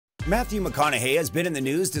Matthew McConaughey has been in the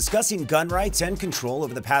news discussing gun rights and control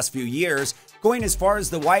over the past few years, going as far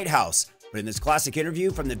as the White House. But in this classic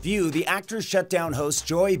interview from The View, the actor shut down host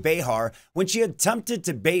Joy Behar when she attempted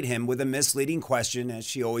to bait him with a misleading question, as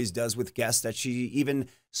she always does with guests that she even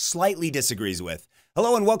slightly disagrees with.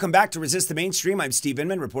 Hello and welcome back to Resist the Mainstream. I'm Steve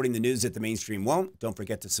Inman, reporting the news that the mainstream won't. Don't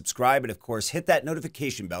forget to subscribe and, of course, hit that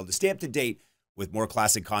notification bell to stay up to date with more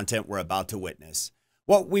classic content we're about to witness.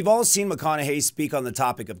 Well, we've all seen McConaughey speak on the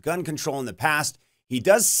topic of gun control in the past. He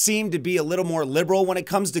does seem to be a little more liberal when it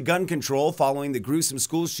comes to gun control following the gruesome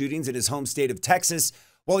school shootings in his home state of Texas.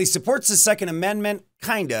 While he supports the Second Amendment,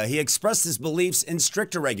 he expressed his beliefs in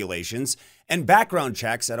stricter regulations and background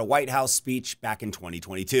checks at a White House speech back in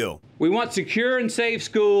 2022. We want secure and safe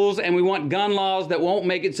schools, and we want gun laws that won't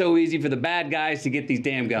make it so easy for the bad guys to get these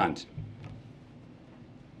damn guns.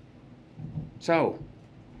 So,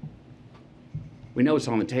 we know it's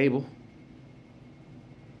on the table.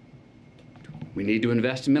 We need to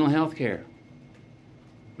invest in mental health care.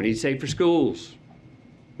 We need safer schools.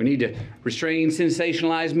 We need to restrain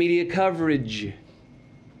sensationalized media coverage.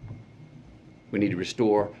 We need to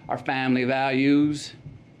restore our family values.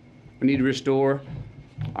 We need to restore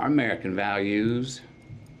our American values.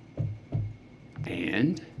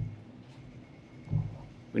 And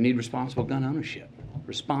we need responsible gun ownership.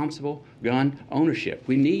 Responsible gun ownership.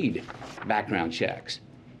 We need background checks.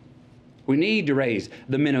 We need to raise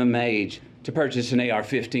the minimum age to purchase an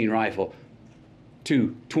AR-15 rifle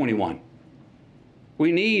to 21.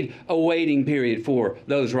 We need a waiting period for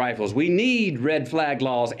those rifles. We need red flag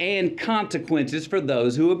laws and consequences for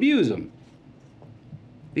those who abuse them.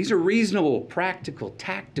 These are reasonable, practical,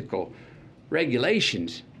 tactical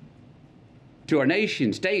regulations to our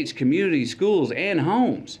nation, states, communities, schools, and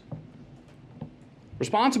homes.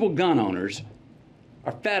 Responsible gun owners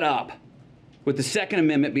are fed up with the Second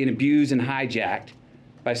Amendment being abused and hijacked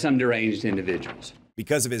by some deranged individuals.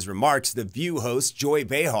 Because of his remarks, The View host Joy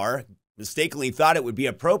Behar mistakenly thought it would be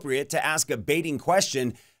appropriate to ask a baiting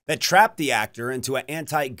question that trapped the actor into an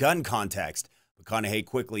anti-gun context. McConaughey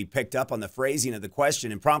quickly picked up on the phrasing of the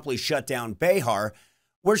question and promptly shut down Behar,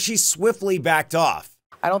 where she swiftly backed off.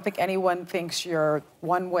 I don't think anyone thinks you're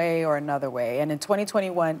one way or another way. And in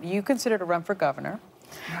 2021, you considered to run for governor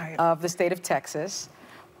of the state of Texas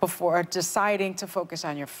before deciding to focus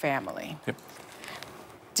on your family. Yep.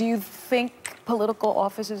 Do you think political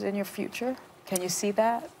office is in your future? Can you see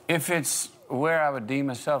that? If it's where I would deem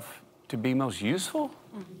myself to be most useful?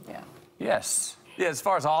 Yeah. Yes. Yeah, as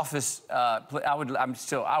far as office, I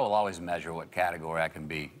will always measure what category I can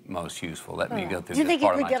be most useful. Let me go through this. Do you think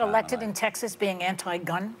part you of could my get time elected in in life. Texas being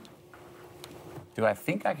anti-gun? Do I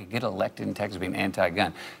think I could get elected in Texas being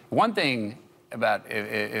anti-gun? One thing about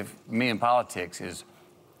if me in politics is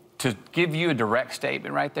to give you a direct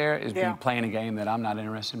statement right there is be playing a game that I'm not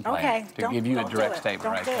interested in playing. Okay, To give you a direct do it. statement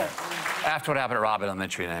Don't right do there. it. After what happened at Robb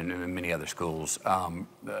Elementary and many other schools,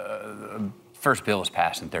 the first bill was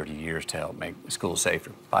passed in 30 years to help make schools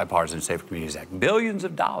safer. Bipartisan Safer Communities Act. Billions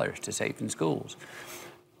of dollars to safe in schools.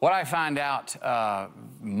 What I find out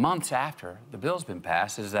months after the bill's been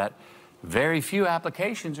passed is that very few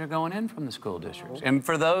applications are going in from the school districts. And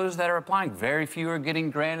for those that are applying, very few are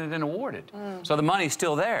getting granted and awarded. So the money's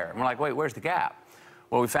still there. And we're like, wait, where's the gap?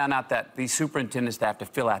 Well, we found out that these superintendents that have to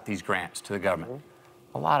fill out these grants to the government.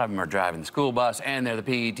 A lot of them are driving the school bus and they're the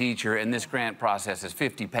PE teacher, and this grant process is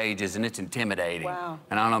 50 pages and it's intimidating. Wow.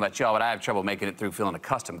 And I don't know about y'all, but I have trouble making it through filling a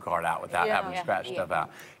custom card out without having to scratch stuff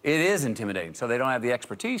out. It is intimidating, so they don't have the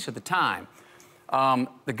expertise at the time.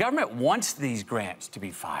 The government wants these grants to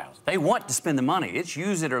be filed. They want to spend the money. It's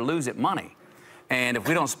use it or lose it money. And if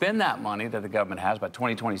we don't spend that money that the government has by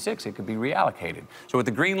 2026, it could be reallocated. So with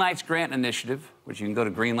the Green Lights Grant Initiative, which you can go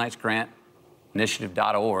to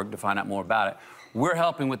greenlightsgrantinitiative.org to find out more about it, we're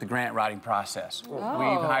helping with the grant writing process. We've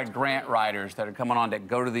hired grant writers that are coming on that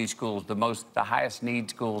go to these schools, the highest need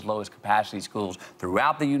schools, lowest capacity schools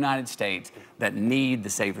throughout the United States that need the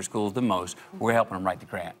safer schools the most. We're helping them write the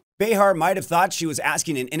grant. Behar might have thought she was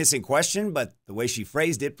asking an innocent question, but the way she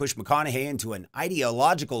phrased it pushed McConaughey into an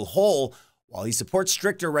ideological hole. While he supports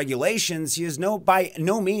stricter regulations, he is by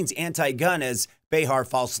no means anti-gun, as Behar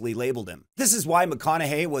falsely labeled him. This is why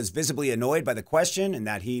McConaughey was visibly annoyed by the question, and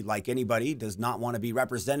that he, like anybody, does not want to be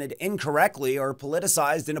represented incorrectly or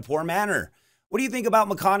politicized in a poor manner. What do you think about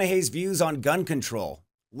McConaughey's views on gun control?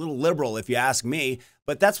 A little liberal, if you ask me,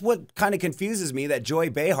 but that's what kind of confuses me, that Joy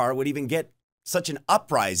Behar would even get such an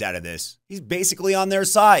uprise out of this. He's basically on their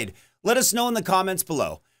side. Let us know in the comments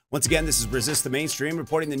below. Once again, this is Resist the Mainstream,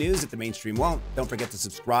 reporting the news that the mainstream won't. Don't forget to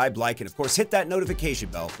subscribe, like, and of course hit that notification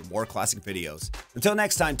bell for more classic videos. Until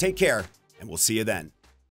next time, take care, and we'll see you then.